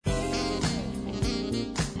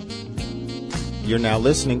You're now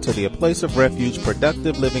listening to the A Place of Refuge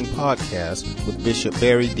Productive Living podcast with Bishop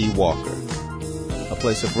Barry D. Walker. A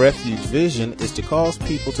Place of Refuge vision is to cause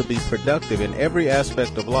people to be productive in every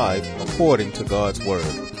aspect of life according to God's Word.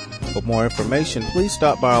 For more information, please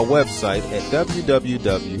stop by our website at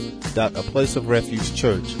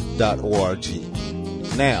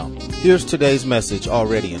www.aplaceofrefugechurch.org. Now, here's today's message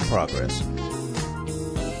already in progress.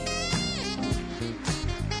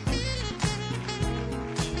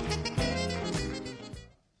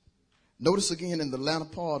 Notice again in the latter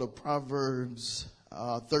part of Proverbs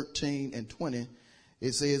 13 and 20,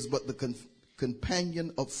 it says, but the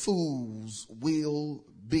companion of fools will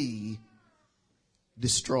be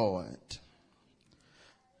destroyed.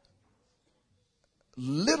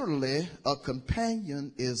 Literally, a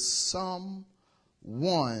companion is someone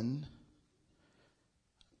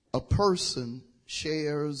a person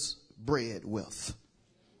shares bread with.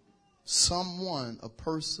 Someone a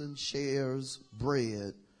person shares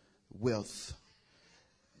bread with.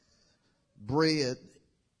 Bread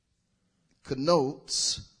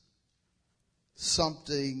connotes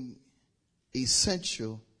something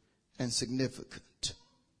essential and significant.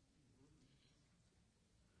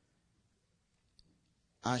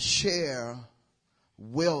 I share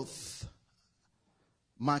with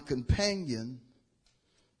my companion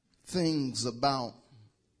things about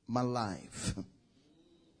my life.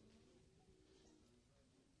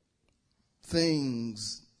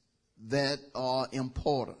 Things that are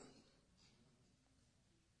important.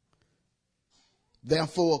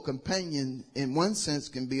 Therefore, a companion, in one sense,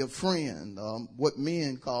 can be a friend, what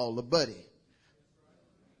men call a buddy,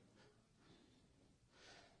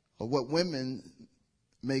 or what women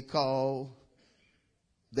may call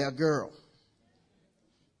their girl.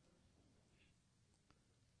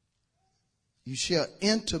 You share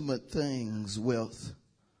intimate things with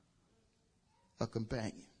a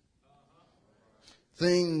companion.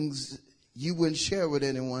 Things you wouldn't share with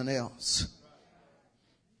anyone else.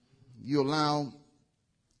 You allow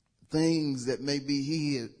things that may be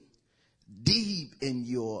hid deep in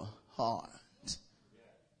your heart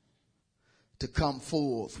to come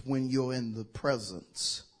forth when you're in the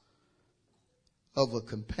presence of a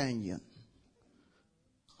companion,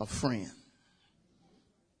 a friend.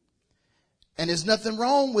 And there's nothing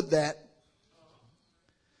wrong with that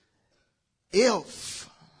if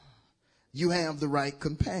you have the right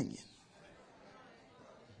companion.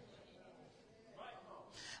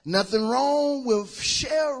 Nothing wrong with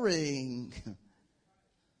sharing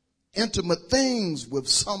intimate things with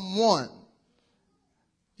someone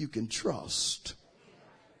you can trust.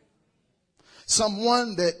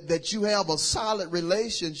 Someone that you have a solid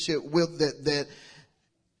relationship with, that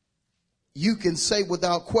you can say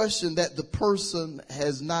without question that the person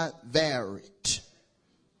has not varied.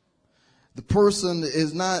 The person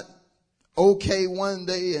is not okay one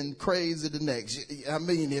day and crazy the next. I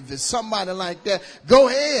mean, if it's somebody like that, go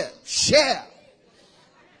ahead, share.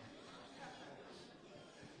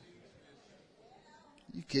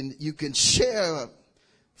 You can share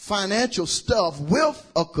financial stuff with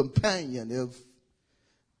a companion if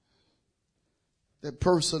that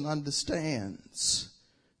person understands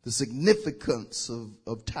the significance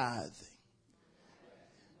of tithing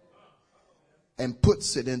and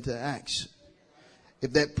puts it into action.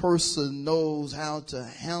 If that person knows how to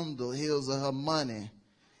handle his or her money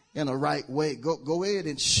in a right way, go ahead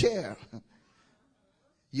and share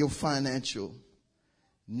your financial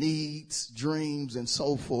needs, dreams, and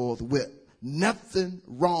so forth with. Nothing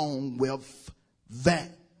wrong with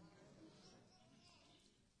that.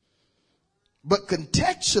 But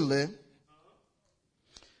contextually,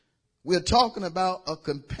 we're talking about a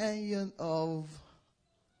companion of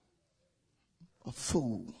a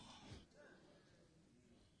fool.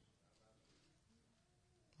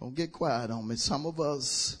 Don't get quiet on me. Some of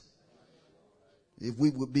us, if we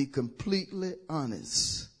would be completely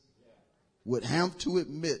honest, would have to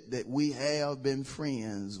admit that we have been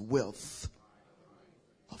friends with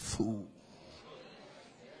a fool.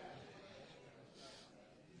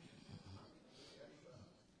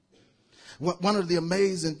 One of the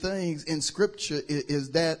amazing things in Scripture is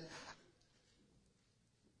that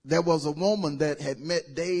there was a woman that had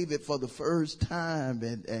met David for the first time,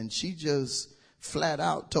 and she just flat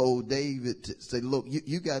out told David to say, look,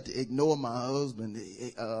 you got to ignore my husband.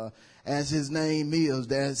 As his name is,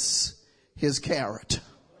 that's his character.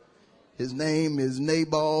 His name is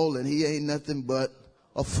Nabal, and he ain't nothing but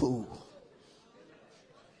a fool.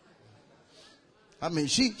 I mean,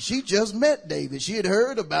 she just met David. She had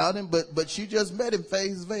heard about him, but she just met him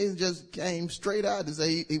face to face and just came straight out and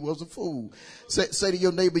say he was a fool. Say to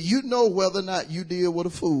your neighbor, you know whether or not you deal with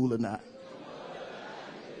a fool or not.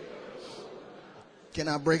 Can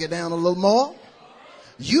I break it down a little more?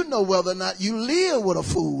 You know whether or not you live with a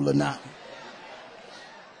fool or not.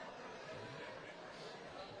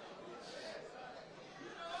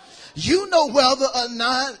 You know whether or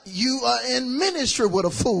not you are in ministry with a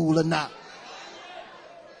fool or not.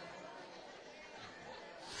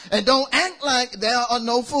 And don't act like there are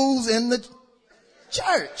no fools in the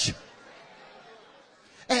church.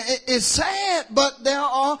 And it's sad, but there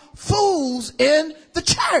are fools in the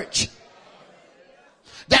church.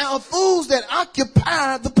 There are fools that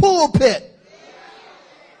occupy the pulpit.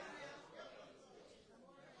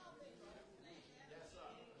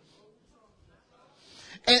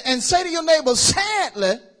 And say to your neighbor,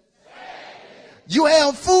 sadly, you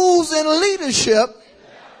have fools in leadership,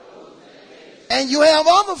 and you have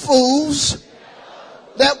other fools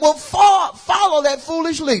that will follow that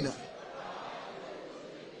foolish leader.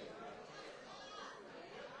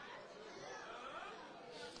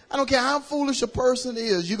 I don't care how foolish a person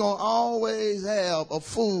is, you're going to always have a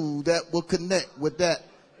fool that will connect with that.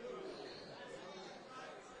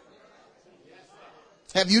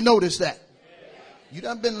 Have you noticed that? You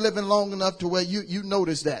done been living long enough to where you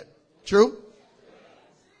notice that. True?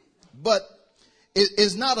 But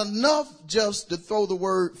it's not enough just to throw the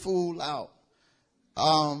word fool out.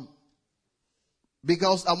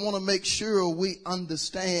 Because I want to make sure we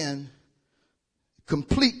understand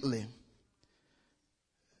completely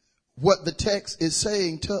what the text is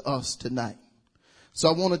saying to us tonight. So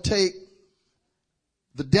I want to take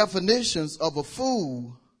the definitions of a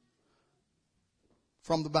fool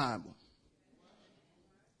from the Bible.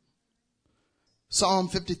 Psalm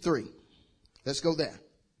 53. Let's go there.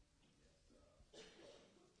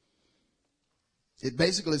 It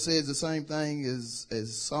basically says the same thing as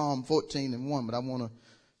Psalm 14:1, but I want to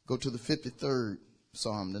go to the 53rd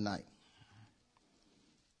Psalm tonight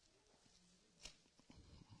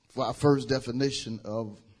for our first definition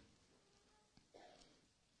of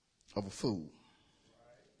a fool.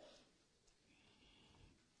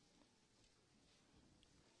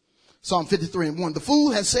 Psalm 53:1. The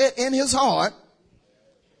fool has said in his heart,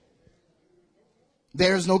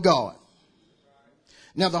 there is no God.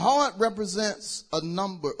 Now the heart represents a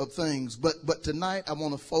number of things, but tonight I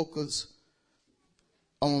want to focus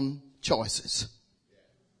on choices.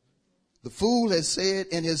 The fool has said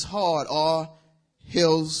in his heart are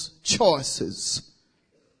his choices,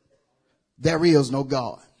 there is no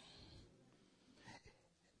God.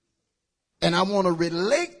 And I want to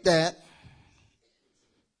relate that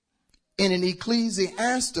in an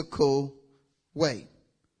ecclesiastical way,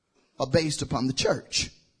 or based upon the church.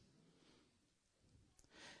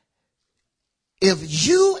 If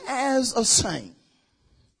you as a saint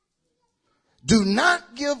do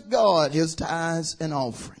not give God his tithes and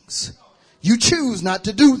offerings, you choose not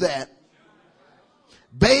to do that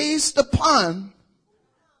based upon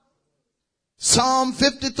Psalm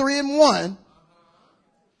 53:1,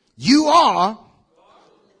 you are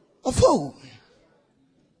a fool.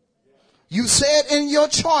 You said in your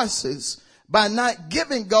choices by not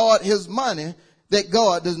giving God his money that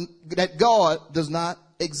God does not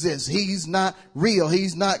exist. He's not real.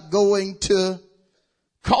 He's not going to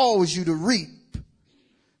cause you to reap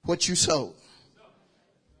what you sowed.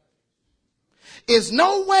 There's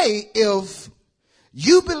no way if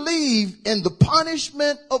you believe in the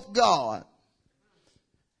punishment of God,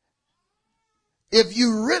 if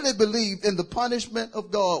you really believe in the punishment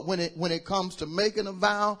of God when it comes to making a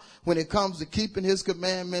vow, when it comes to keeping his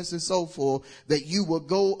commandments and so forth, that you will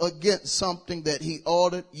go against something that he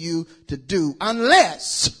ordered you to do,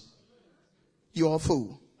 unless you're a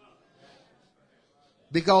fool.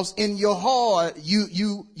 Because in your heart,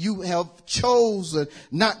 you have chosen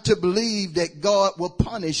not to believe that God will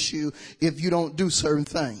punish you if you don't do certain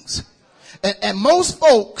things. And most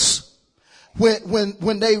folks,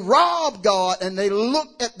 when they rob God and they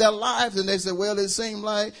look at their lives and they say, well, it seemed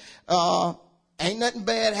like ain't nothing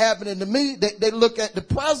bad happening to me. They look at the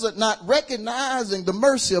present, not recognizing the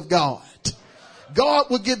mercy of God. God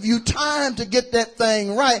will give you time to get that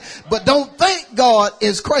thing right, but don't think God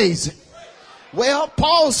is crazy. Well,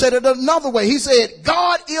 Paul said it another way. He said,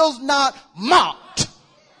 God is not mocked.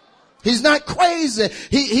 He's not crazy.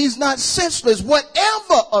 He's not senseless.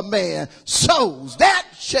 Whatever a man sows, that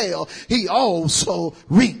shall he also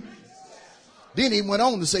reap. Then he went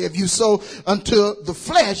on to say, if you sow unto the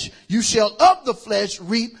flesh, you shall of the flesh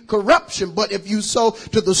reap corruption. But if you sow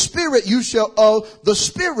to the spirit, you shall of the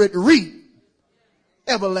spirit reap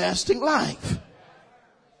everlasting life.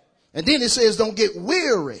 And then it says, don't get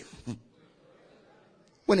weary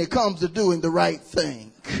when it comes to doing the right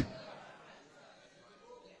thing.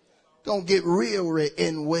 Don't get weary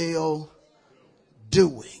in well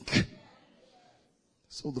doing.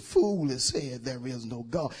 So the fool has said there is no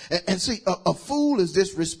God. And see, a fool is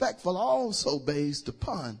disrespectful also based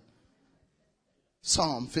upon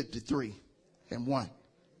Psalm 53:1.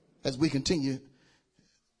 As we continue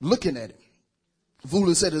looking at it. The fool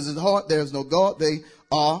has said in his heart, there is no God. They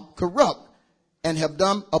are corrupt and have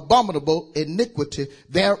done abominable iniquity.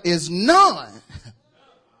 There is none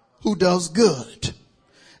who does good.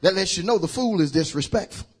 That lets you know the fool is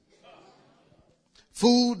disrespectful.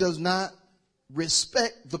 Fool does not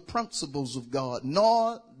respect the principles of God,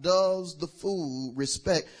 nor does the fool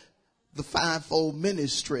respect the fivefold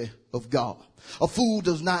ministry of God. A fool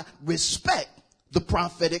does not respect the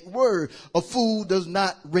prophetic word. A fool does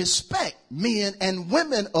not respect men and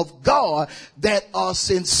women of God that are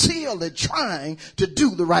sincerely trying to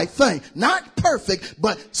do the right thing. Not perfect,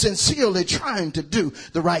 but sincerely trying to do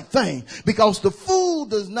the right thing. Because the fool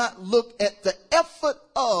does not look at the effort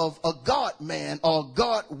of a God man or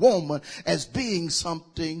God woman as being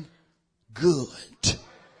something good.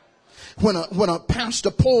 When a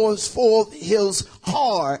pastor pours forth his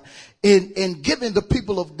heart in giving the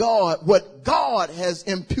people of God what God has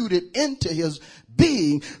imputed into his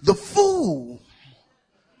being, the fool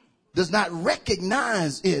does not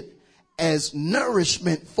recognize it as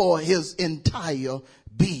nourishment for his entire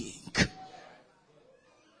being.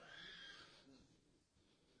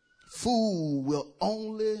 Fool will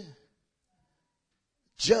only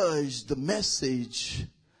judge the message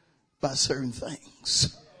by certain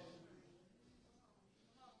things.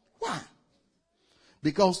 Why?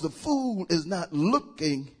 Because the fool is not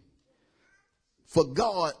looking for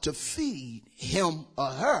God to feed him or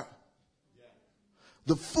her.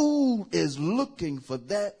 The fool is looking for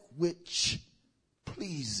that which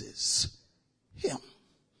pleases him.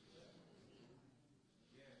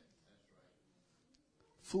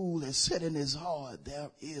 Fool has said in his heart,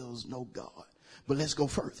 there is no God. But let's go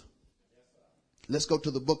further. Let's go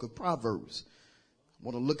to the book of Proverbs. I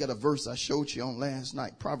want to look at a verse I showed you on last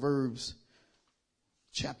night. Proverbs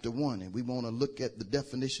chapter 1. And we want to look at the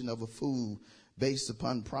definition of a fool based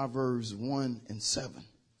upon Proverbs 1:7.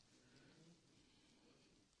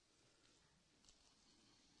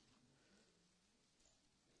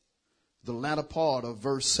 The latter part of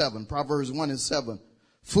verse 7. Proverbs 1:7.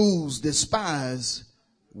 Fools despise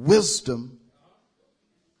wisdom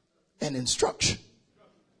and instruction.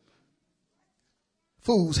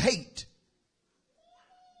 Fools hate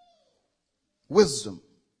wisdom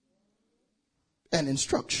and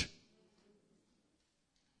instruction.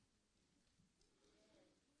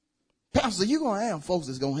 Pastor, you're going to have folks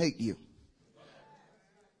that's going to hate you.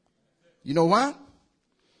 You know why?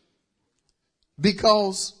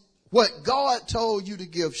 Because what God told you to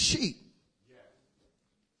give sheep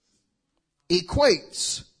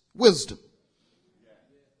equates wisdom.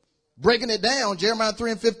 Breaking it down, Jeremiah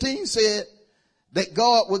 3:15 said that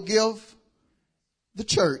God would give the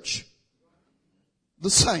church, the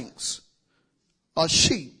saints, or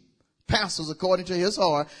sheep, pastors according to his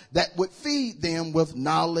heart, that would feed them with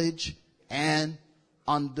knowledge and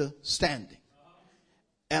understanding.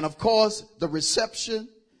 And of course, the reception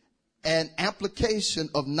and application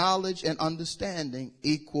of knowledge and understanding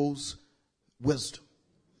equals wisdom.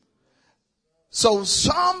 So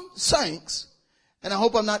some saints, and I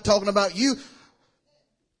hope I'm not talking about you,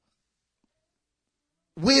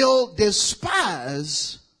 will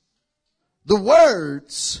despise the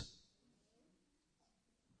words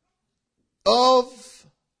of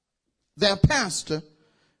their pastor,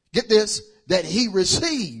 get this, that he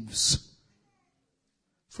receives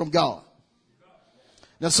from God.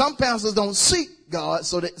 Now some pastors don't seek God,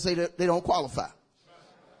 so they say that they don't qualify.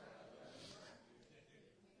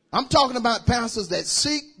 I'm talking about pastors that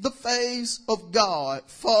seek the face of God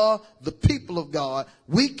for the people of God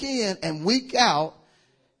week in and week out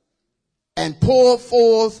and pour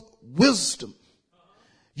forth wisdom.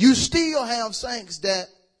 You still have saints that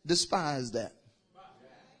despise that.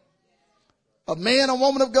 A man or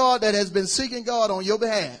woman of God that has been seeking God on your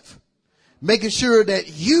behalf, making sure that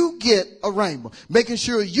you get a rhema, making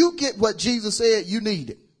sure you get what Jesus said you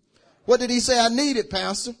needed. What did he say I needed,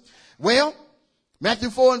 Pastor? Well, Matthew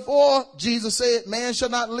 4:4, Jesus said, man shall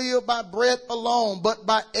not live by bread alone, but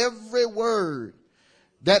by every word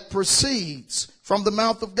that proceeds from the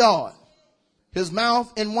mouth of God. His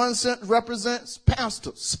mouth, in one sense, represents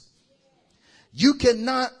pastors. You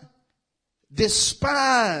cannot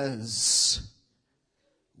despise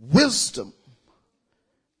wisdom,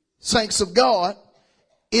 saints of God,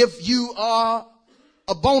 if you are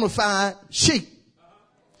a bona fide sheep.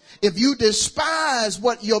 If you despise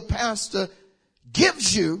what your pastor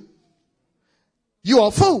gives you, you are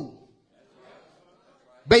a fool.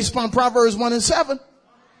 Based upon Proverbs 1:7.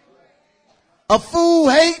 A fool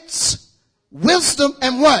hates wisdom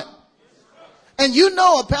and what? And you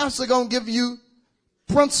know a pastor going to give you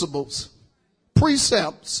principles,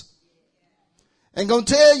 precepts, and going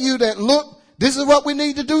to tell you that, look, this is what we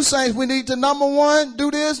need to do, saints. We need to, number one, do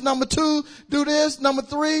this. Number two, do this. Number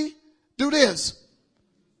three, do this.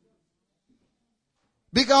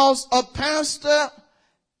 Because a pastor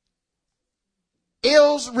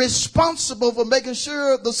is responsible for making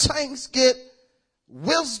sure the saints get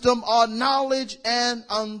wisdom or knowledge and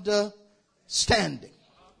understanding.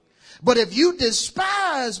 But if you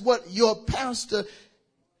despise what your pastor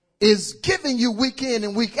is giving you week in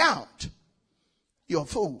and week out, you're a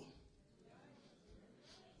fool.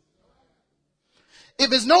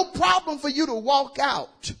 If it's no problem for you to walk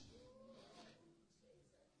out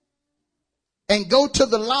and go to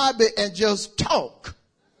the lobby and just talk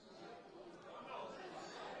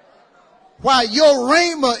while your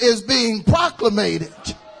rhema is being proclamated,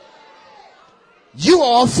 you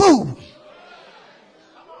are a fool.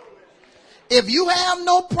 If you have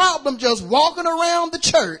no problem just walking around the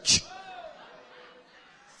church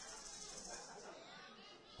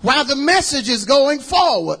while the message is going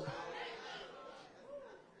forward,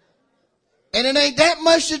 and it ain't that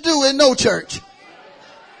much to do in no church,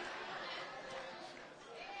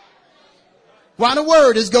 while the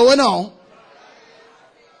word is going on,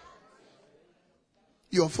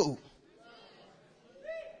 you're a fool.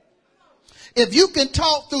 If you can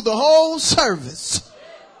talk through the whole service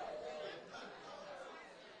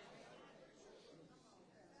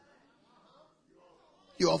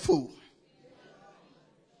you're a fool.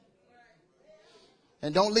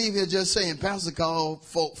 And don't leave here just saying, Pastor called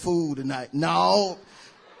folk fool tonight. No.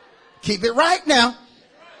 Keep it right now.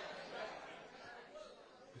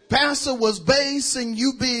 Pastor was basing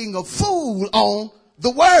you being a fool on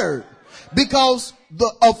the word. Because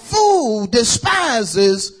a fool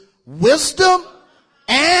despises wisdom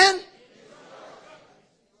and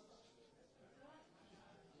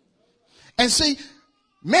see,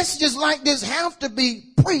 messages like this have to be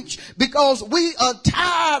preached because we are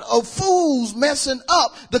tired of fools messing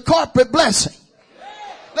up the corporate blessing.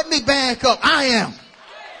 Let me back up. I am.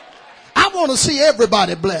 I want to see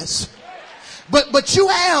everybody blessed. But you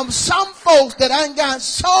have some folks that ain't got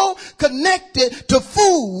so connected to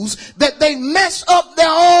fools that they mess up their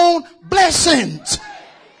own blessings.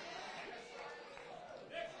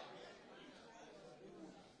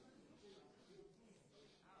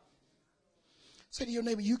 Say to your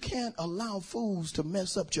neighbor, you can't allow fools to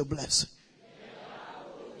mess up your blessing.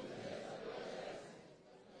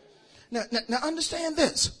 Now understand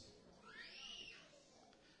this.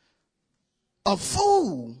 A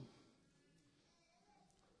fool,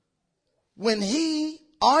 when he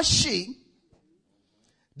or she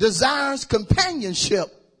desires companionship,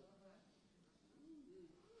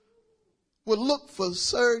 will look for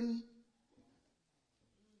certain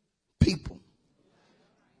people,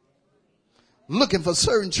 looking for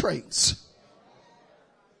certain traits.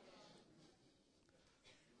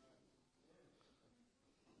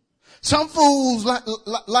 Some fools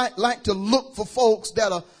like to look for folks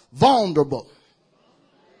that are vulnerable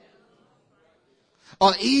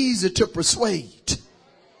or easy to persuade.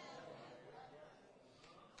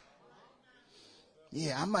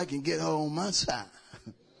 Yeah, I might can get her on my side.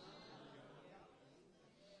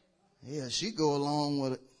 Yeah, she go along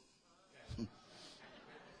with it.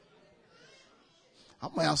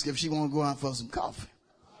 I'm going to ask her if she want to go out for some coffee.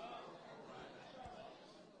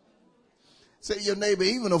 Say to your neighbor,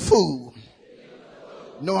 even a fool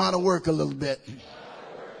know how to work a little bit.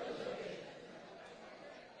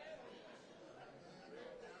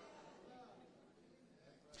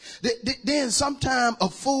 Then sometime a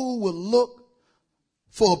fool will look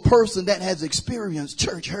for a person that has experienced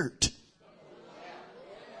church hurt.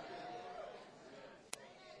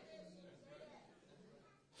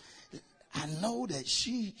 I know that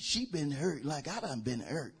she been hurt like I done been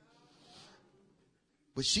hurt.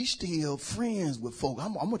 But she's still friends with folk.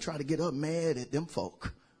 I'm going to try to get her mad at them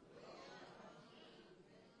folk.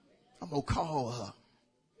 I'm going to call her.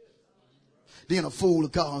 Then a fool will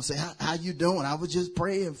call and say, how you doing? I was just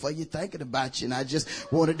praying for you, thinking about you, and I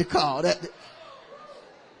just wanted to call. That.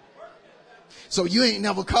 So you ain't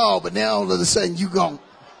never called, but now all of a sudden you gone.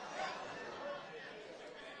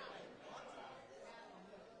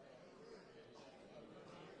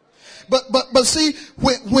 But see,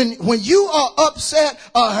 when you are upset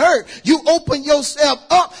or hurt, you open yourself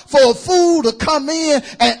up for a fool to come in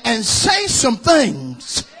and say some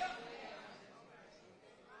things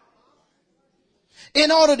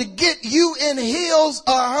in order to get you in his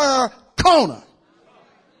or her corner.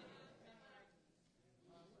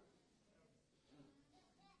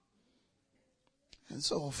 And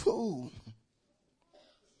so a fool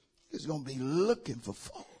is going to be looking for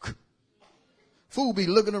folk. Fool be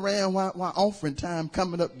looking around while offering time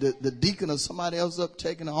coming up, the deacon or somebody else up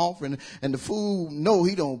taking the offering, and the fool know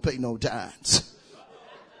he don't pay no tithes.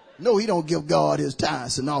 No, he don't give God his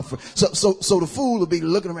tithes and offering. So the fool will be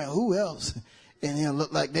looking around, who else? And he'll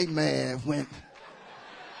look like they mad when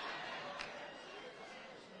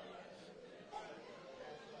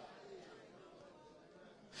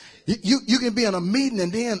You can be in a meeting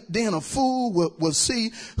and then a fool will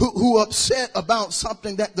see who upset about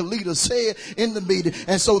something that the leader said in the meeting.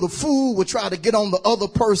 And so the fool will try to get on the other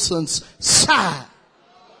person's side.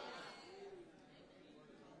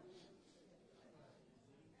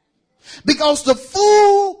 Because the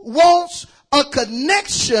fool wants a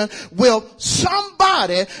connection with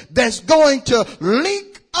somebody that's going to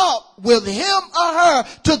link up with him or her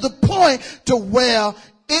to the point to where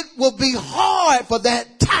it will be hard for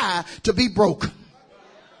that tie to be broken.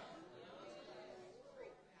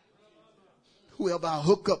 Whoever I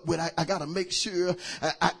hook up with, I got to make sure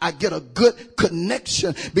I get a good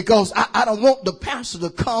connection, because I don't want the pastor to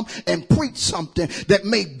come and preach something that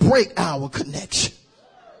may break our connection.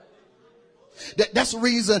 That's the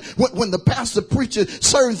reason when the pastor preaches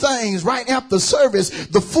certain things right after service,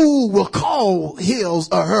 the fool will call his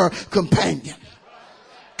or her companion.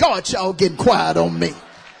 God, y'all getting quiet on me.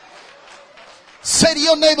 Say to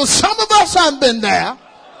your neighbor, some of us haven't been there.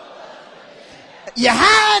 You're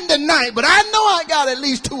hiding tonight, but I know I got at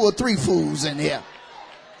least 2 or 3 fools in here.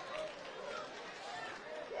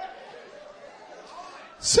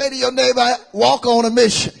 Say to your neighbor, walk on a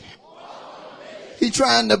mission. He's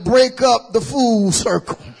trying to break up the fool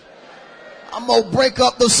circle. I'm going to break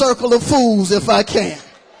up the circle of fools if I can.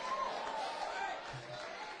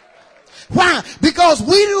 Why? Because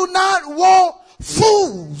we do not want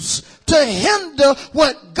fools to hinder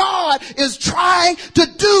what God is trying to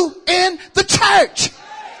do in the church.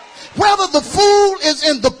 Whether the fool is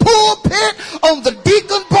in the pulpit, on the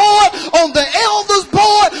deacon board, on the elders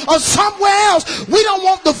board, or somewhere else, we don't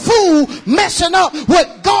want the fool messing up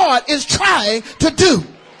what God is trying to do.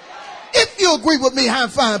 If you agree with me, high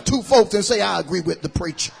five 2 folks and say, I agree with the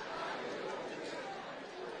preacher.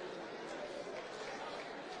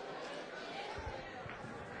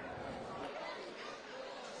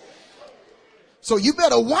 So you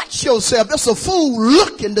better watch yourself. There's a fool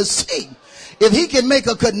looking to see if he can make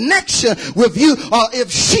a connection with you, or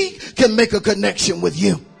if she can make a connection with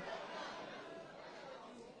you.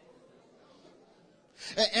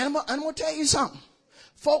 And I'm going to tell you something.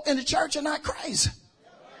 Folk in the church are not crazy.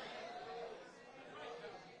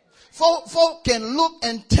 Folk can look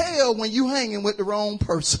and tell when you hanging with the wrong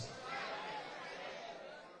person.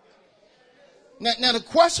 Now the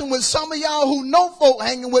question with some of y'all who know folk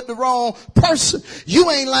hanging with the wrong person, you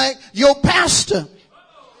ain't like your pastor.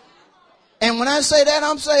 And when I say that,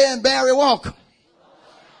 I'm saying Barry Walker.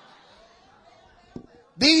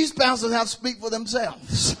 These pastors have to speak for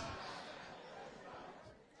themselves.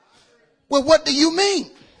 Well, what do you mean,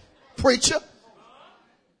 preacher?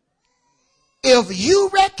 If you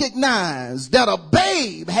recognize that a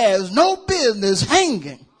babe has no business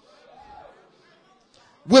hanging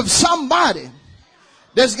with somebody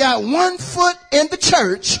that's got 1 foot in the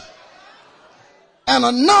church and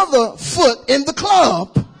another foot in the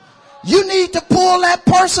club, you need to pull that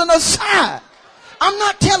person aside. I'm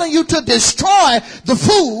not telling you to destroy the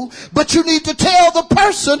fool, but you need to tell the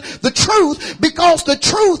person the truth, because the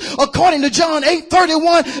truth, according to John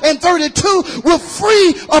 8:31 and 32, will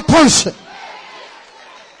free a person.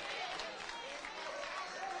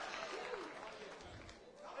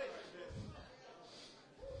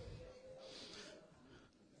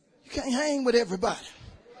 You can't hang with everybody.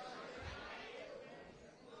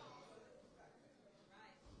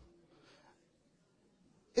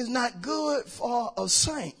 It's not good for a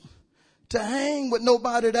saint to hang with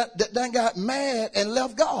nobody that done got mad and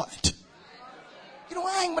left God. You don't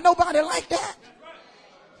hang with nobody like that.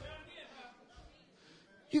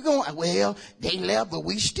 You going, well, they left, but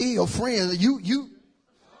we still friends. You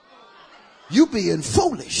being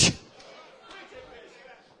foolish.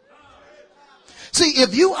 See,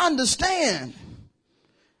 if you understand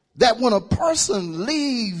that when a person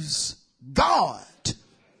leaves God,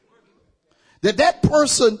 that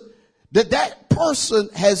person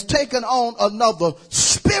has taken on another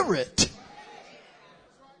spirit,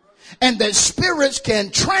 and that spirits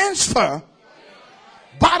can transfer.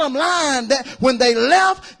 Bottom line, that when they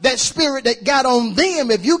left, that spirit that got on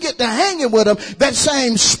them, if you get to hanging with them, that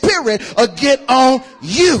same spirit will get on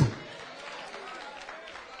you.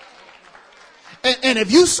 And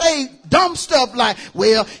if you say dumb stuff like,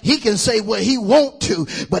 well, he can say what he want to,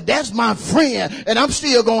 but that's my friend and I'm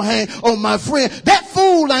still going to hang on my friend. That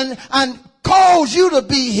fool and calls you to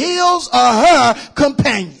be his or her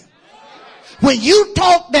companion. When you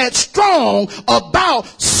talk that strong about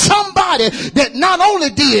somebody that not only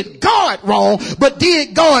did God wrong, but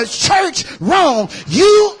did God's church wrong,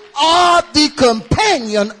 you are the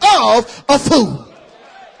companion of a fool.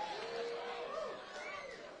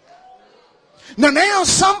 Now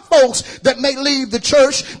some folks that may leave the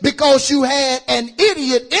church because you had an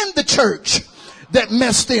idiot in the church that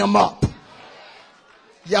messed them up.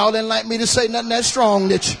 Y'all didn't like me to say nothing that strong,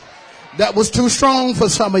 did you? That was too strong for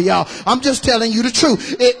some of y'all. I'm just telling you the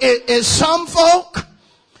truth. It is some folk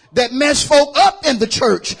that mess folk up in the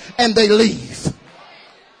church and they leave.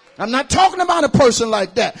 I'm not talking about a person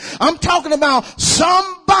like that. I'm talking about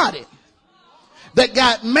somebody that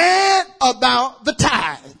got mad about the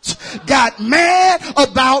tithes, got mad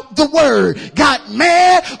about the word, got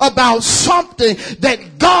mad about something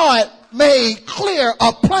that God made clear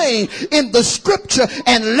or plain in the scripture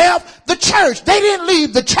and left the church. They didn't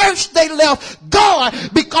leave the church, they left God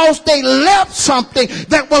because they left something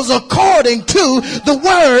that was according to the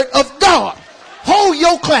word of God. Hold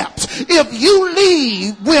your claps. If you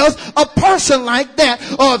leave with a person like that,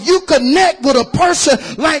 or if you connect with a person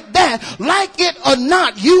like that, like it or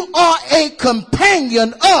not, you are a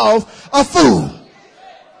companion of a fool.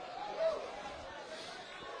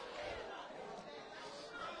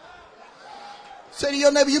 Say to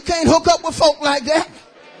your neighbor, you can't hook up with folk like that.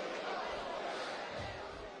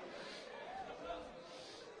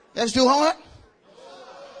 That's too hard.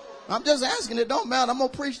 I'm just asking. It don't matter. I'm going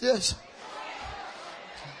to preach this.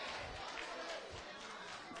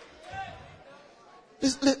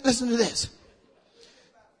 Listen to this.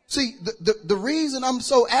 See, the reason I'm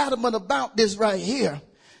so adamant about this right here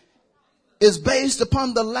is based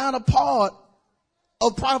upon the latter part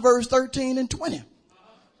of Proverbs 13 and 20.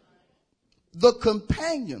 The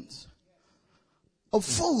companions of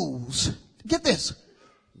fools, get this,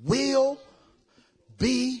 will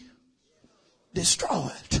be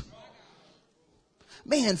destroyed.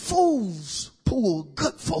 Man, fools pull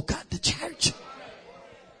good folk out the church.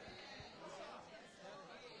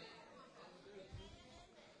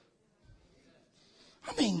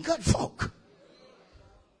 I mean, good folk.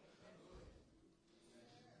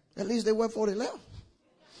 At least they were before they left.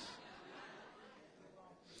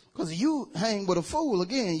 Because you hang with a fool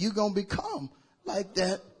again, you're going to become like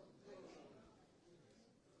that.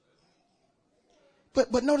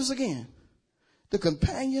 But notice again, the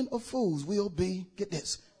companion of fools will be, get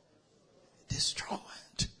this, destroyed.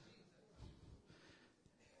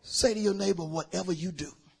 Say to your neighbor, whatever you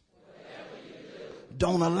do,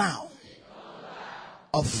 don't allow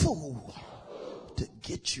a fool to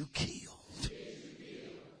get you killed.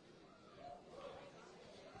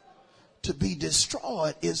 To be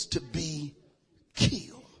destroyed is to be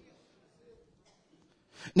killed.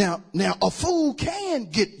 Now a fool can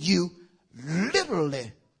get you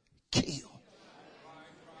literally killed.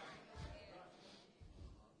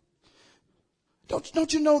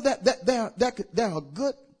 Don't you know that there are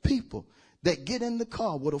good people that get in the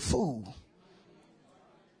car with a fool.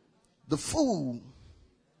 The fool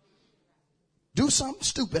do something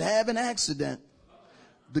stupid, have an accident.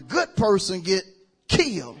 The good person get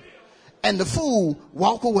killed. And the fool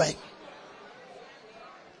walk away.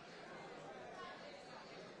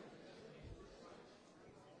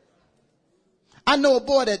 I know a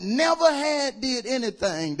boy that never did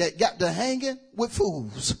anything that got to hanging with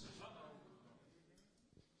fools.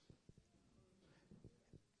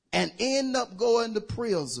 And end up going to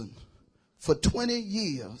prison for 20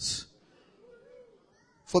 years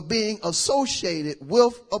for being associated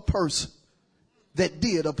with a person that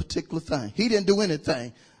did a particular thing. He didn't do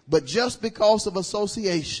anything. But just because of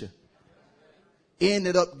association,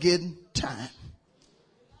 ended up getting time.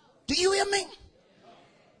 Do you hear me?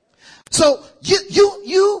 So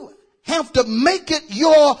you have to make it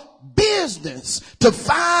your business to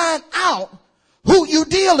find out who you're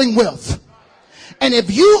dealing with. And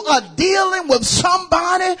if you are dealing with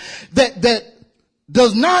somebody that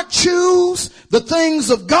does not choose the things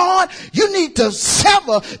of God, you need to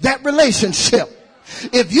sever that relationship.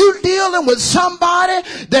 If you're dealing with somebody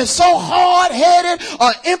that's so hard-headed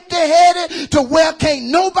or empty-headed to where can't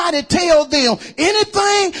nobody tell them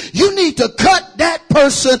anything, you need to cut that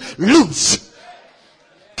person loose.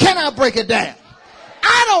 Can I break it down?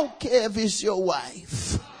 I don't care if it's your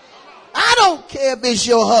wife. I don't care if it's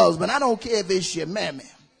your husband. I don't care if it's your mammy.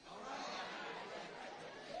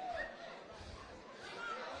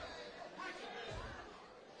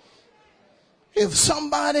 if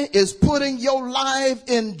somebody is putting your life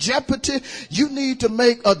in jeopardy, you need to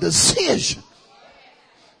make a decision.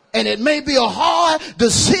 And it may be a hard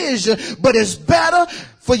decision, but it's better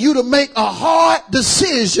for you to make a hard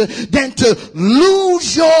decision than to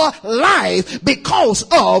lose your life because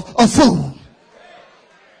of a fool.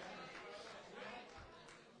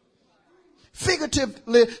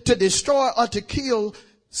 Figuratively, to destroy or to kill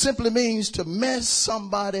simply means to mess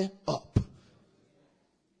somebody up.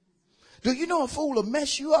 Do you know a fool will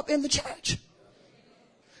mess you up in the church?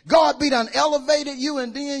 God be done elevated you,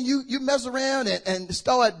 and then you mess around and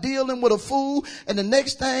start dealing with a fool, and the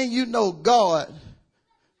next thing you know, God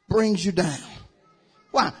brings you down.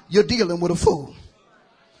 Why? You're dealing with a fool.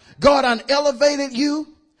 God done elevated you.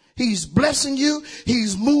 He's blessing you.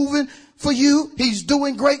 He's moving for you. He's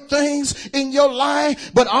doing great things in your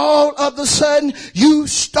life. But all of a sudden, you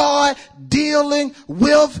start dealing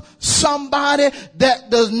with somebody that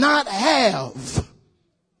does not have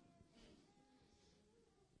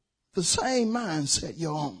the same mindset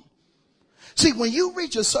you're on. See, when you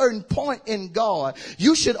reach a certain point in God,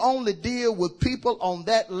 you should only deal with people on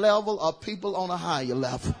that level or people on a higher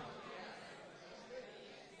level.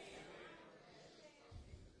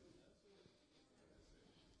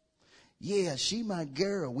 Yeah, she my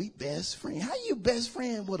girl. We best friend. How you best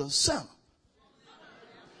friend with a son?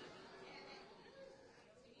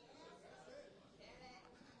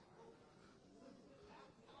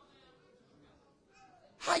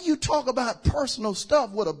 How you talk about personal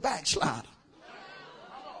stuff with a backslider?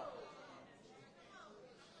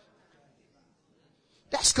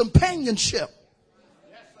 That's companionship.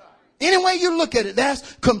 Any way you look at it,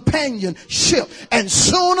 that's companionship. And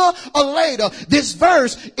sooner or later, this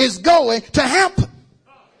verse is going to happen.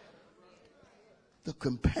 The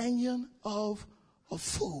companion of a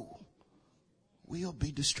fool will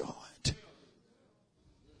be destroyed.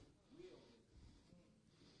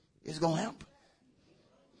 It's going to happen.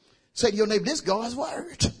 Say to your neighbor, this is God's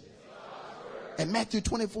word. In Matthew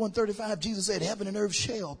 24:35, Jesus said, heaven and earth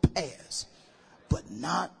shall pass, but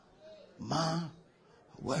not my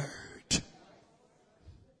word.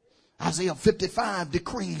 Isaiah 55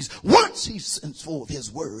 decrees, once he sends forth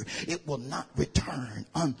his word, it will not return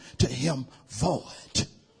unto him void.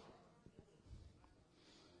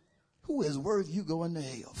 Who is worth you going to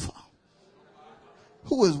hell for?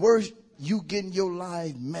 Who is worth you getting your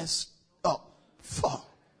life messed up for?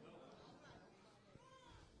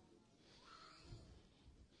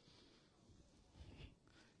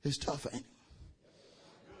 It's tough, ain't it?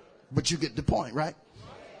 But you get the point, right?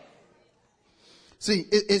 See,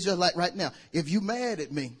 it's just like right now. If you mad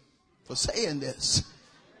at me for saying this,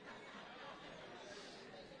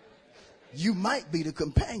 you might be the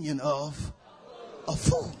companion of a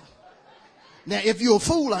fool. Now, if you're a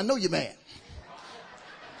fool, I know you're mad.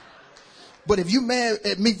 But if you mad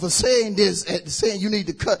at me for saying this, at saying you need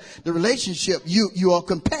to cut the relationship, you are a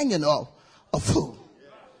companion of a fool.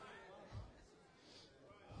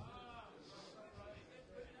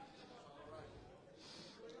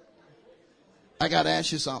 I got to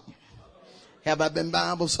ask you something. Have I been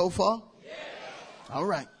Bible so far? Yes. All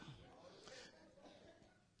right.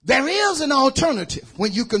 There is an alternative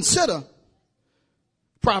when you consider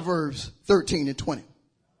Proverbs 13:20.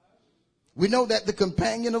 We know that the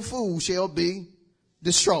companion of fools shall be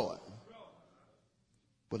destroyed.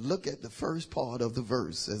 But look at the first part of the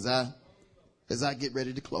verse as I get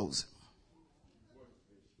ready to close it.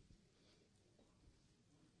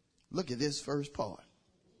 Look at this first part.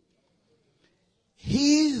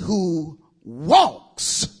 He who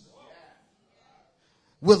walks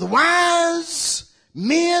with wise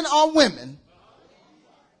men or women.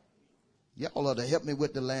 Y'all ought to help me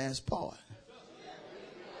with the last part.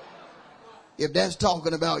 If that's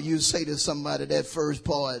talking about you, say to somebody, that first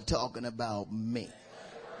part talking about me.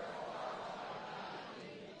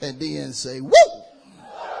 And then say, woo!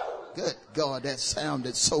 Good God, that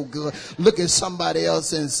sounded so good. Look at somebody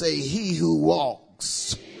else and say, he who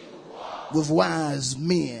walks with wise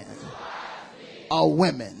men or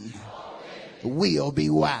women will be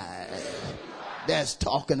wise. That's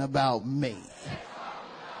talking about me.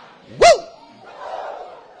 Woo!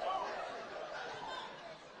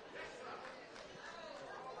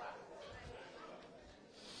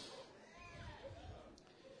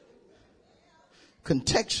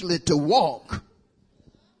 Contextually, to walk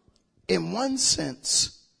in one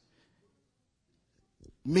sense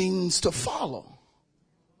means to follow.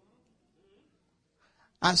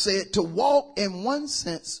 I said to walk in one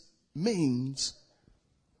sense means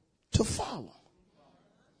to follow.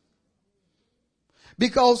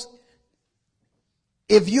 Because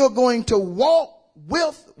if you're going to walk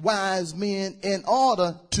with wise men in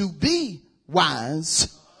order to be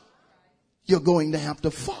wise, you're going to have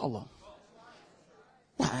to follow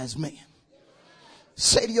wise men.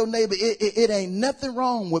 Say to your neighbor, it ain't nothing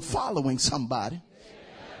wrong with following somebody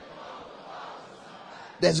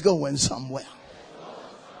that's going somewhere.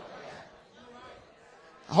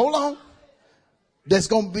 Hold on. That's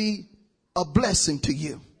going to be a blessing to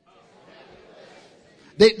you.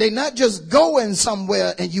 They're not just going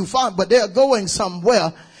somewhere and you find, but they're going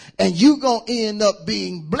somewhere and you're going to end up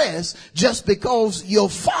being blessed just because you're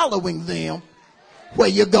following them where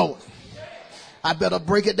you're going. I better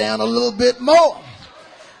break it down a little bit more.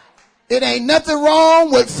 It ain't nothing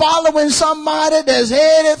wrong with following somebody that's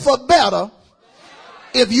headed for better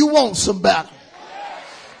if you want some better.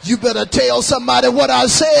 You better tell somebody what I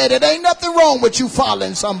said. It ain't nothing wrong with you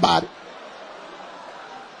following somebody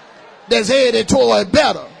that's headed toward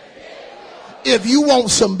better if you want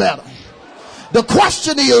some better. The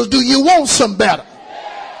question is, do you want some better?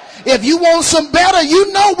 If you want some better,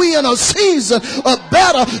 you know we in a season of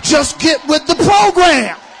better. Just get with the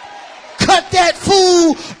program. Cut that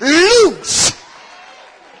fool loose.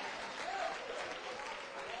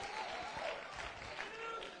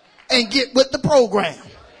 And get with the program.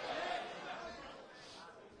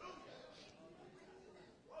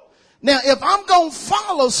 Now, if I'm going to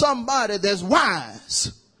follow somebody that's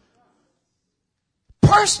wise,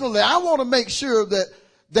 personally, I want to make sure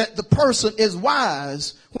that the person is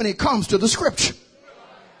wise when it comes to the scripture.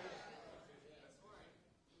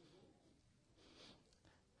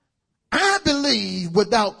 I believe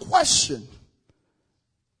without question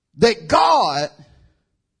that God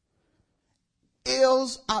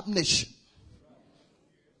is omniscient.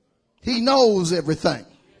 He knows everything.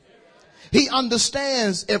 He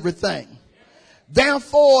understands everything.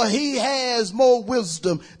 Therefore, he has more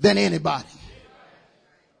wisdom than anybody.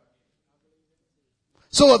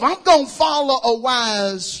 So if I'm going to follow a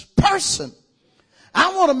wise person,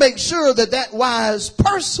 I want to make sure that that wise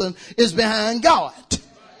person is behind God.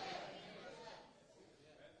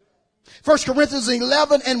 1 Corinthians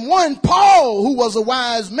 11:1, Paul, who was a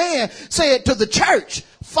wise man, said to the church,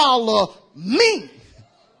 follow me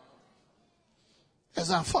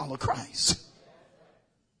as I follow Christ.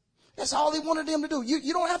 That's all he wanted them to do.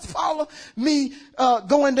 You don't have to follow me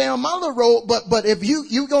going down my little road, but if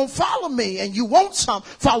you going to follow me and you want something,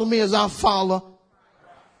 follow me as I follow.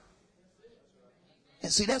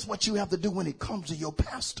 And see, that's what you have to do when it comes to your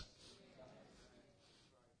pastor.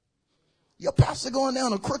 Your pastor going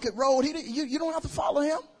down a crooked road, you don't have to follow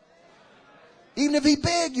him. Even if he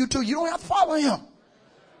begged you to, you don't have to follow him.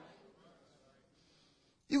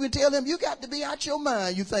 You can tell him, you got to be out your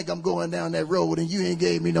mind. You think I'm going down that road and you ain't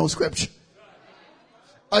gave me no scripture.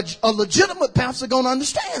 A legitimate pastor going to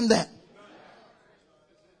understand that.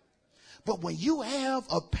 But when you have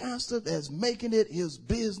a pastor that's making it his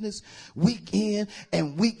business week in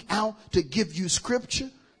and week out to give you scripture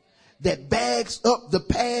that backs up the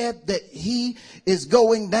path that he is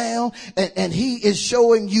going down, and he is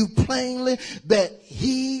showing you plainly that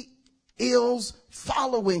he is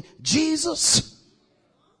following Jesus,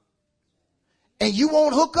 and you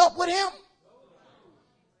won't hook up with him,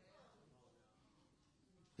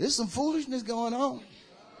 there's some foolishness going on.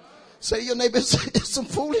 Say to your neighbor, there's some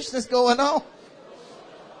foolishness going on.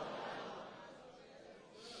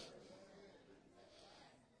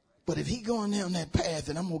 But if he going down that path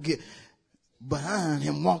and I'm going to get behind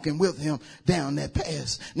him, walking with him down that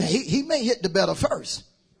path. Now he may hit the better first.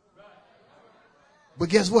 But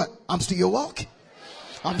guess what? I'm still walking.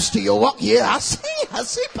 I'm still walking. Yeah, I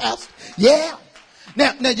see, Pastor. Yeah.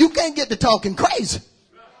 Now you can't get to talking crazy.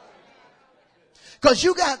 Because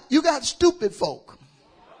you got stupid folk.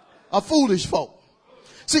 Or foolish folk.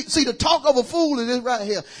 See, the talk of a fool is this right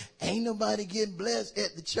here. Ain't nobody getting blessed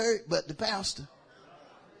at the church but the pastor.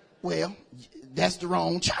 Well, that's the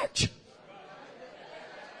wrong church.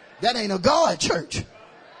 That ain't a God church.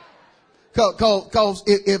 Cause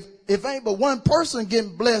if ain't but one person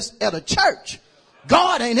getting blessed at a church,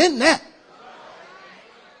 God ain't in that.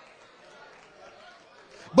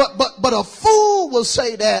 But a fool will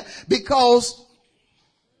say that because,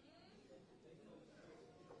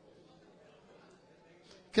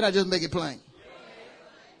 can I just make it plain?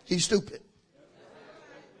 He's stupid.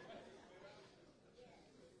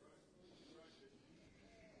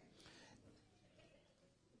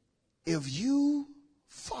 If you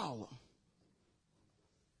follow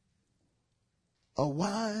a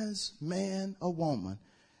wise man or woman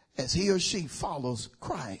as he or she follows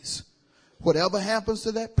Christ, whatever happens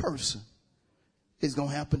to that person is going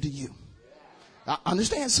to happen to you. I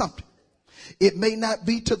understand something. It may not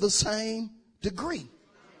be to the same degree,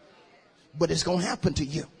 but it's going to happen to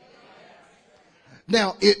you.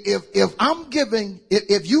 Now, if I'm giving,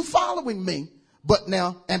 if you following me, but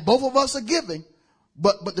now, and both of us are giving,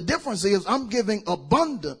 but the difference is I'm giving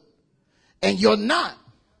abundant and you're not.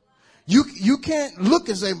 You can't look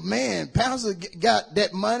and say, man, Pastor got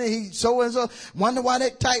that money. He so and so. Wonder why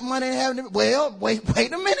that type money having. Well, wait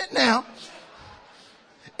a minute now.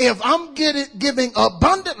 If I'm giving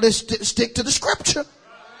abundantly, stick to the scripture.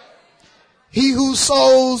 He who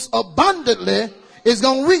sows abundantly is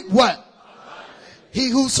going to reap what? He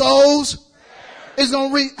who sows is going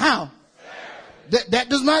to reap how? That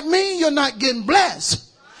does not mean you're not getting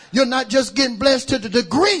blessed. You're not just getting blessed to the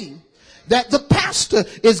degree that the pastor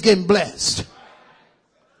is getting blessed.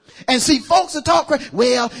 And see, folks are talking,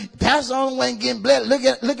 well, pastor only wasn't getting blessed.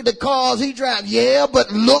 Look at the cars he drives. Yeah,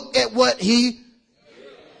 but look at what he.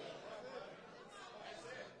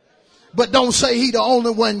 But don't say he the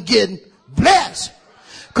only one getting blessed.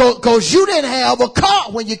 Cause you didn't have a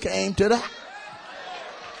car when you came to the house.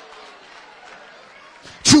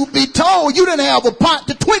 Truth be told, you didn't have a pot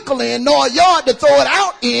to twinkle in nor a yard to throw it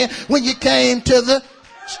out in when you came to the.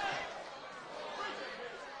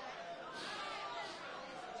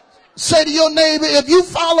 Say to your neighbor, if you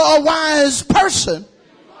follow a wise person,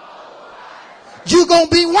 you're going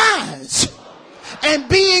to be wise. And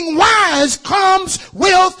being wise comes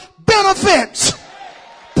with benefits.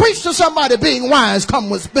 Preach to somebody, being wise comes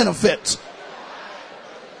with benefits.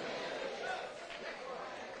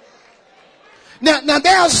 Now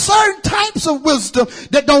there are certain types of wisdom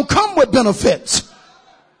that don't come with benefits.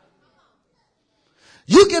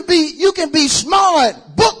 You can be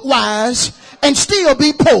smart, book wise, and still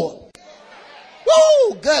be poor.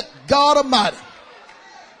 Woo! Good God Almighty.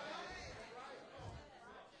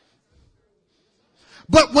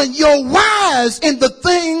 But when you're wise in the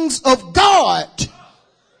things of God,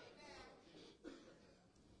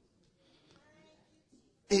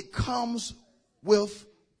 it comes with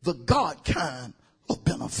the God kind of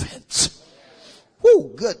benefits.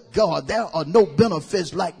 Woo, good God, there are no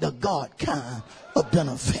benefits like the God kind of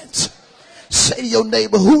benefits. Say to your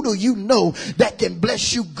neighbor, who do you know that can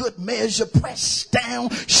bless you good measure, pressed down,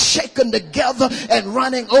 shaken together, and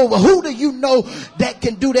running over? Who do you know that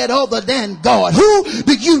can do that other than God? Who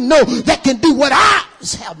do you know that can do what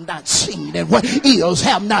eyes have not seen and what ears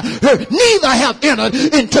have not heard, neither have entered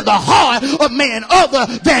into the heart of man other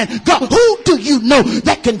than God? Who do you know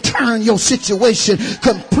that can turn your situation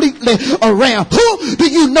completely around? Who do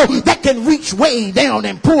you know that can reach way down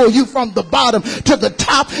and pull you from the bottom to the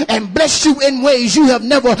top and bless you in ways you have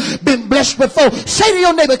never been blessed before? Say to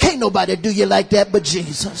your neighbor, can't nobody do you like that but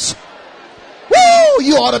Jesus. Woo!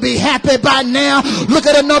 You ought to be happy by now. Look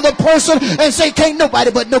at another person and say, can't nobody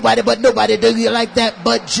do you like that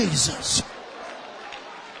but Jesus.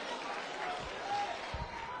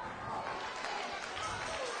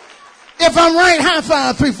 If I'm right, high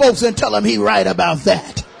five 3 folks and tell them he right about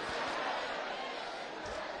that.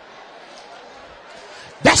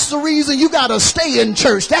 That's the reason you got to stay in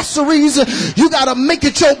church. That's the reason you got to make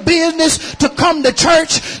it your business to come to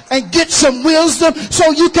church and get some wisdom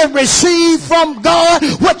so you can receive from God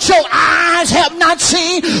what your eyes have not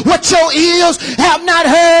seen, what your ears have not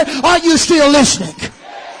heard. Are you still listening?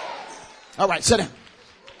 All right, sit down.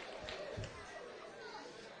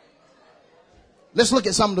 Let's look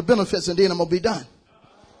at some of the benefits and then I'm going to be done.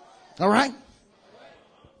 All right?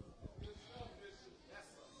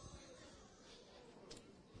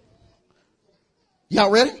 Y'all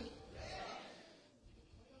ready?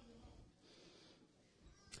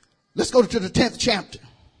 Let's go to the 10th chapter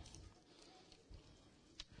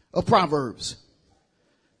of Proverbs.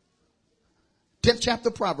 10th chapter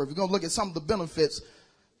of Proverbs. We're going to look at some of the benefits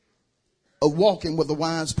of walking with a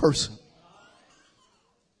wise person.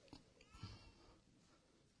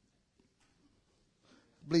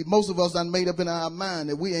 I believe most of us done made up in our mind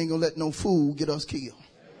that we ain't going to let no fool get us killed.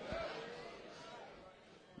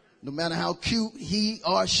 No matter how cute he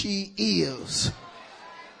or she is,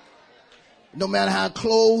 no matter how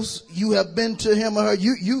close you have been to him or her,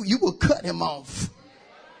 you will cut him off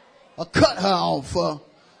or cut her off for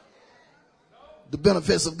the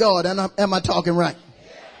benefits of God. Am I talking right?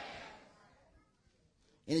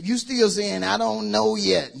 And if you still saying, I don't know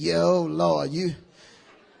yet, yo, Lord,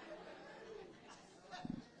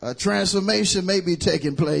 a transformation may be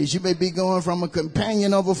taking place. You may be going from a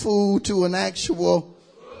companion of a fool to an actual.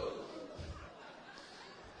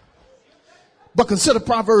 But consider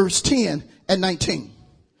Proverbs 10 and 19.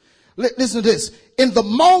 Listen to this. In the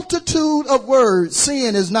multitude of words,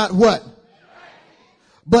 sin is not what?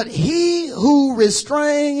 But he who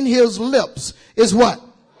restrains his lips is what?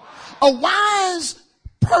 A wise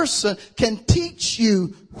person can teach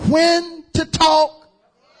you when to talk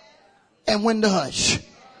and when to hush.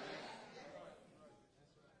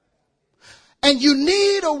 And you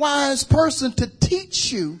need a wise person to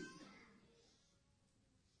teach you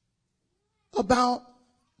about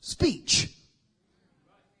speech.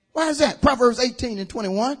 Why is that? Proverbs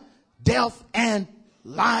 18:21. Death and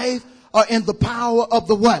life are in the power of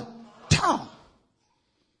the what? Tongue.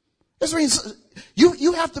 This means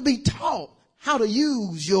you have to be taught how to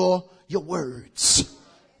use your words.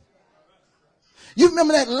 You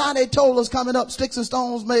remember that lie they told us coming up, sticks and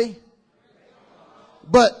stones may?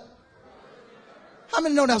 But how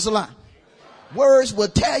many know that's a lie? Words will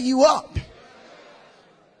tear you up.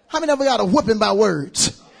 How many ever got a whooping by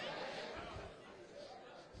words?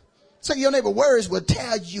 Say to your neighbor, words will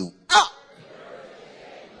tear you up.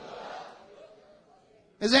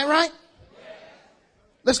 Is that right?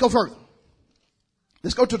 Let's go further.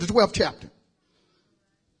 Let's go to the 12th chapter.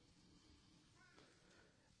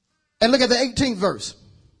 And look at the 18th verse.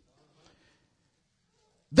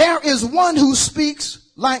 There is one who speaks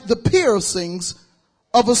like the piercings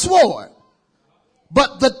of a sword,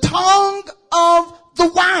 but the tongue of the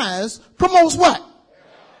wise promotes what?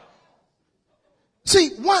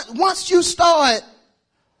 See, once you start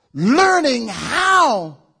learning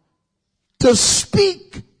how to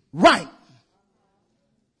speak right,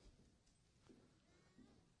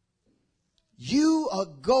 you are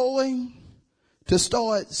going to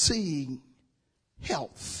start seeing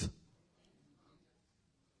health.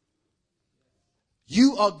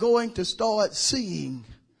 You are going to start seeing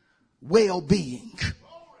well-being.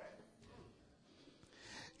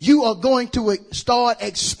 You are going to start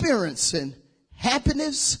experiencing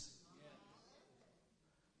happiness,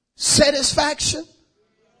 satisfaction,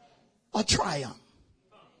 or triumph.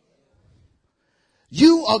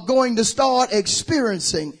 You are going to start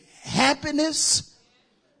experiencing happiness,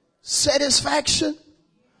 satisfaction,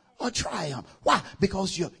 or triumph. Why?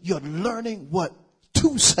 Because you're learning what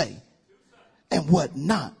to say and what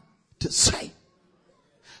not to say.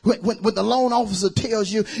 When the loan officer tells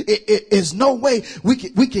you it's no way we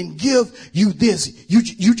can give you this,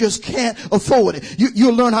 you just can't afford it.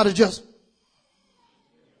 You'll learn how to just,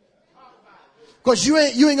 because you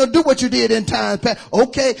ain't gonna do what you did in times past.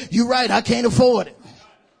 Okay, you're right, I can't afford it.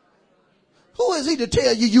 Who is he to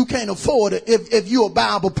tell you you can't afford it if you're a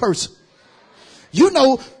Bible person? You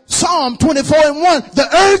know Psalm 24:1.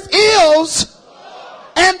 The earth is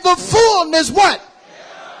and the fullness what?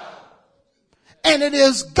 And it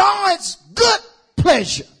is God's good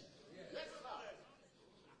pleasure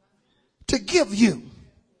to give you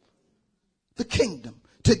the kingdom,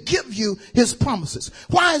 to give you his promises.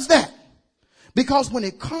 Why is that? Because when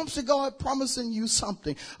it comes to God promising you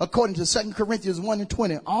something, according to 2 Corinthians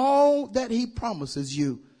 1:20, all that he promises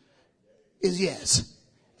you is yes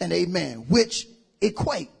and amen, which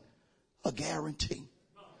equate a guarantee.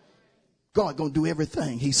 God gonna do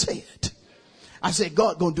everything he said. I said,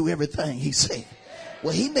 God gonna do everything he said.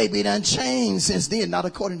 Well, he may be done changed since then, not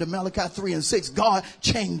according to Malachi 3:6. God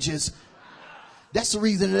changes. That's the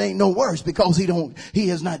reason it ain't no worse, because he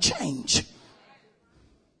has not changed.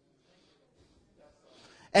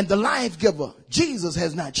 And the life giver, Jesus,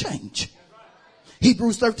 has not changed.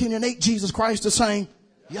 Hebrews 13:8, Jesus Christ the same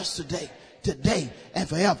yesterday, today, and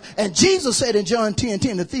forever. And Jesus said in John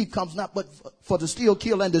 10:10, the thief comes not but for to steal,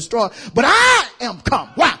 kill, and destroy, but I am come.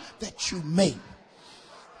 Why? That you may.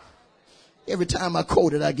 Every time I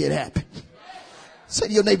quote it, I get happy. Say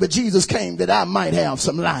to your neighbor, Jesus came that I might have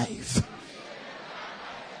some life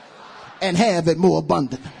and have it more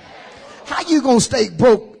abundant. How you gonna stay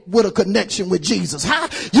broke with a connection with Jesus? How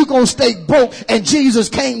you gonna stay broke and Jesus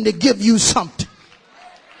came to give you something?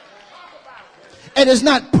 And it's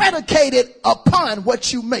not predicated upon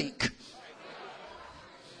what you make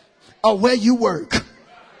or where you work.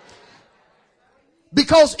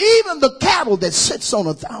 Because even the cattle that sits on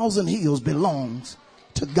 1,000 hills belongs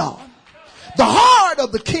to God. The heart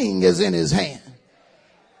of the king is in his hand.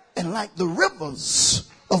 And like the rivers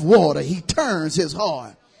of water, he turns his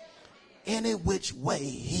heart any which way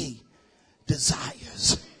he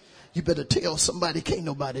desires. You better tell somebody, can't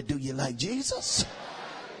nobody do you like Jesus.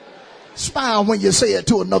 Smile when you say it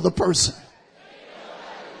to another person.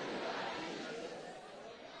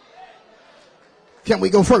 Can we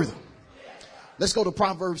go further? Let's go to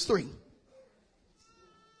Proverbs 3.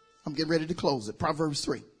 I'm getting ready to close it. Proverbs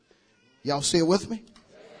 3. Y'all still with me?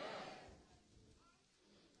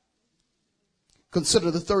 Consider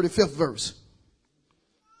the 35th verse.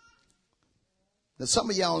 Now some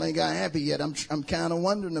of y'all ain't got happy yet. I'm kind of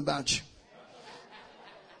wondering about you.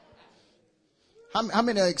 How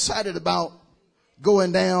many are excited about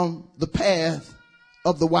going down the path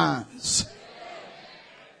of the wise?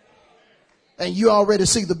 And you already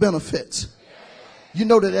see the benefits. You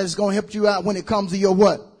know that that's going to help you out when it comes to your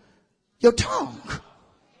what? Your tongue.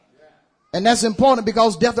 And that's important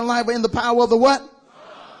because death and life are in the power of the what?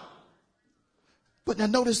 But now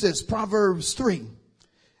notice this, Proverbs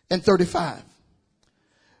 3:35.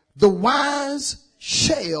 The wise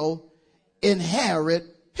shall inherit,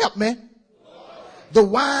 help me. The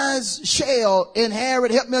wise shall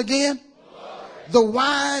inherit, help me again. The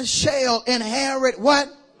wise shall inherit what?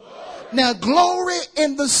 Now glory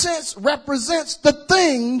in the sense represents the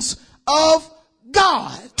things of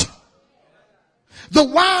God. The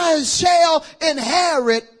wise shall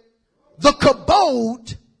inherit the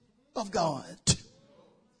kabod of God.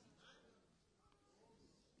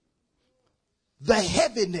 The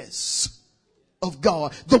heaviness of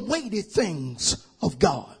God. The weighty things of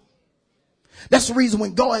God. That's the reason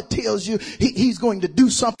when God tells you he's going to do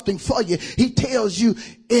something for you, he tells you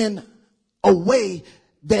in a way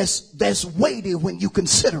that's weighty when you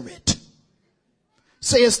consider it.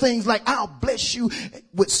 Says things like, I'll bless you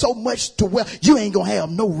with so much to where you ain't gonna have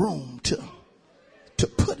no room to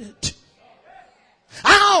put it.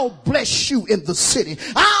 I'll bless you in the city.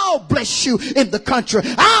 I'll bless you in the country.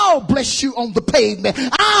 I'll bless you on the pavement.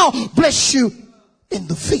 I'll bless you in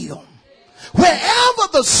the field. Wherever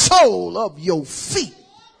the sole of your feet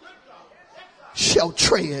shall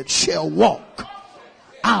tread, shall walk,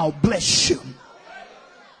 I'll bless you.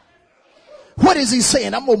 What is he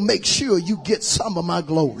saying? I'm going to make sure you get some of my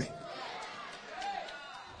glory.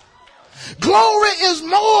 Glory is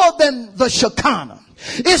more than the Shekinah.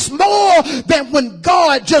 It's more than when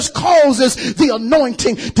God just causes the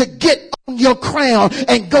anointing to get on your crown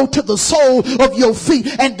and go to the sole of your feet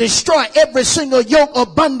and destroy every single yoke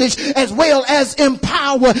of bondage, as well as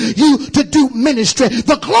empower you to do ministry.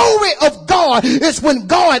 The glory of God is when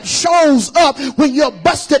God shows up when you're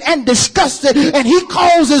busted and disgusted, and he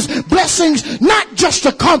causes blessings not just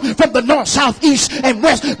to come from the north, south, east, and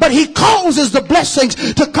west, but he causes the blessings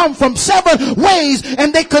to come from 7 ways,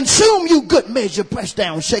 and they consume you. Good measure, pressed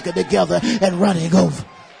down, shaken together, and running over.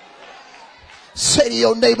 Say to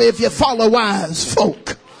your neighbor, if you follow wise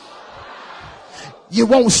folk, you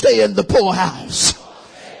won't stay in the poorhouse.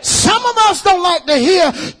 Some of us don't like to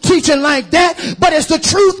hear teaching like that, but it's the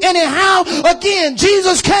truth anyhow. Again,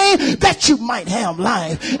 Jesus came that you might have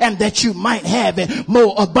life and that you might have it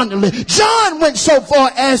more abundantly. John went so far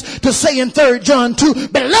as to say in 3 John 2,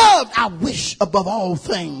 beloved, I wish above all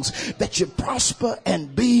things that you prosper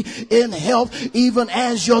and be in health, even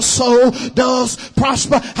as your soul does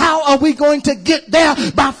prosper. How are we going to get there?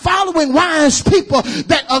 By following wise people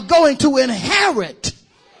that are going to inherit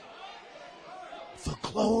the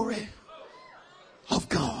glory of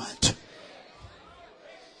God.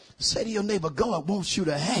 Say to your neighbor, God wants you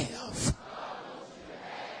to have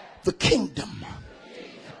the kingdom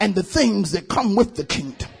and the things that come with the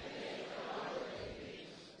kingdom.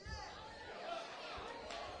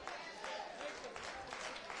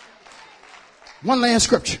 One last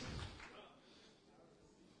scripture.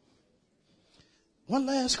 One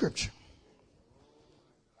last scripture.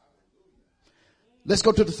 Let's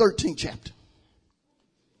go to the 13th chapter.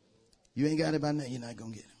 You ain't got it by now, you're not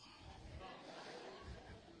going to get it.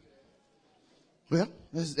 Well,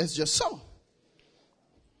 that's just so.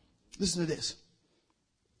 Listen to this.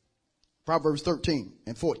 Proverbs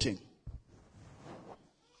 13:14.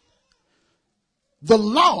 The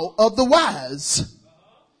law of the wise,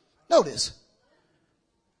 notice,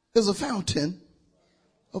 is a fountain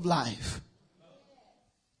of life.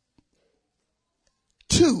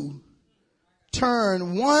 2,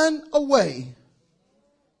 turn one away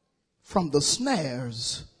from the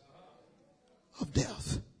snares of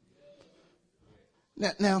death.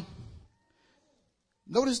 Now,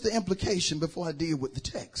 notice the implication before I deal with the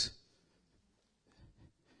text.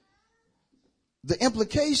 The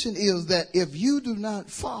implication is that if you do not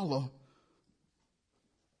follow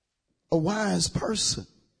a wise person,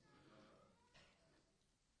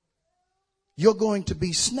 you're going to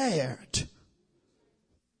be snared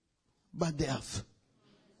by death.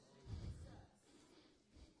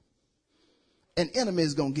 An enemy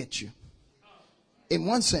is going to get you. In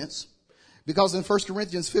one sense, because in 1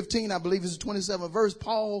 Corinthians 15, I believe it's the 27th verse,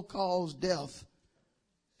 Paul calls death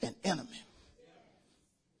an enemy.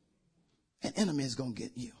 An enemy is going to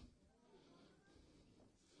get you.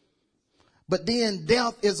 But then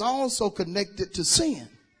death is also connected to sin.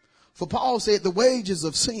 For Paul said the wages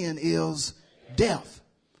of sin is death.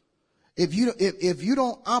 If you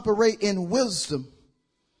don't operate in wisdom,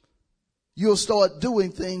 you'll start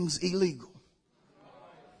doing things illegal.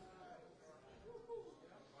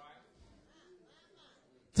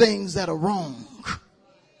 Things that are wrong.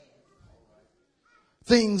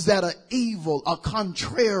 things that are evil are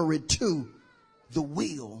contrary to the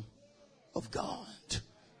will of God.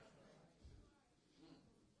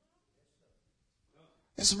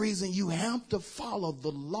 That's the reason you have to follow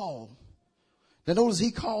the law. Now notice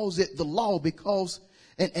he calls it the law because,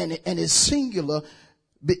 and it's singular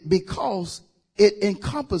because it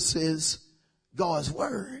encompasses God's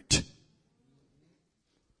word.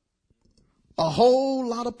 A whole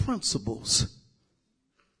lot of principles,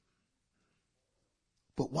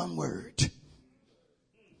 but one word.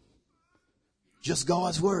 Just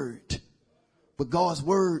God's word. But God's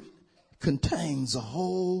word contains a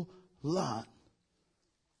whole lot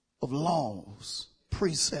of laws,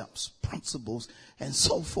 precepts, principles, and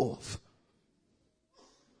so forth.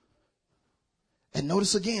 And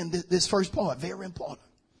notice again, this first part, very important.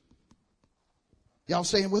 Y'all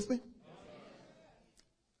staying with me?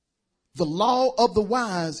 The law of the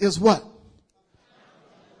wise is what?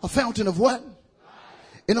 A fountain of what?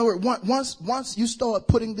 In other words, once you start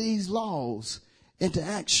putting these laws into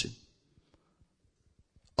action,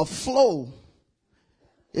 a flow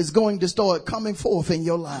is going to start coming forth in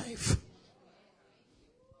your life.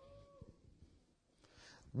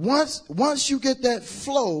 Once you get that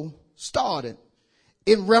flow started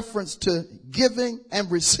in reference to giving and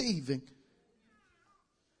receiving,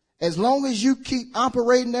 as long as you keep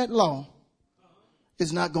operating that law,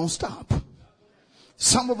 it's not going to stop.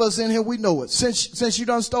 Some of us in here, we know it. Since you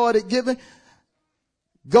done started giving,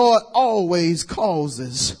 God always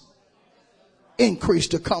causes increase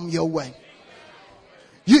to come your way.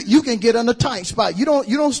 You can get in a tight spot. You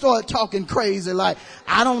don't start talking crazy like,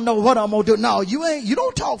 I don't know what I'm going to do. No, you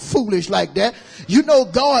don't talk foolish like that. You know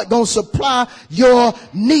God going to supply your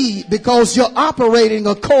need because you're operating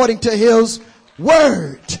according to his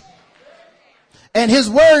word. And his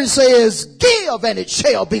word says, give and it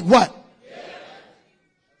shall be what?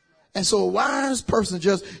 And so a wise person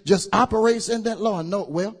just operates in that law and know,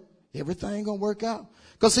 well, everything gonna work out.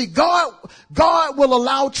 Because see, God will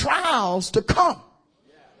allow trials to come.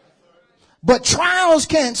 But trials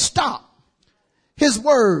can't stop his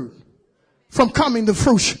word from coming to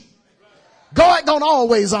fruition. God gonna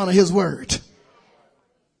always honor his word.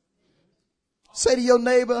 Say to your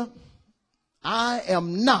neighbor, I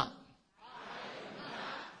am not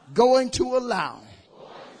going to allow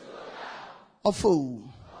a fool.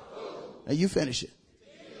 Now you finish it.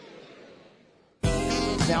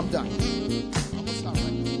 Now I'm done. I'm gonna stop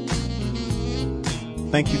right now.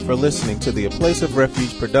 Thank you for listening to the A Place of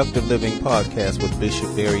Refuge Productive Living podcast with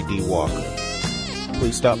Bishop Barry D. Walker.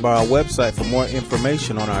 Please stop by our website for more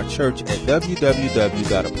information on our church at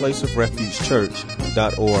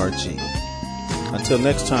www.aplaceofrefugechurch.org. Until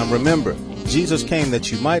next time, remember, Jesus came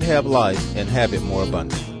that you might have life and have it more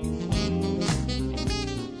abundantly.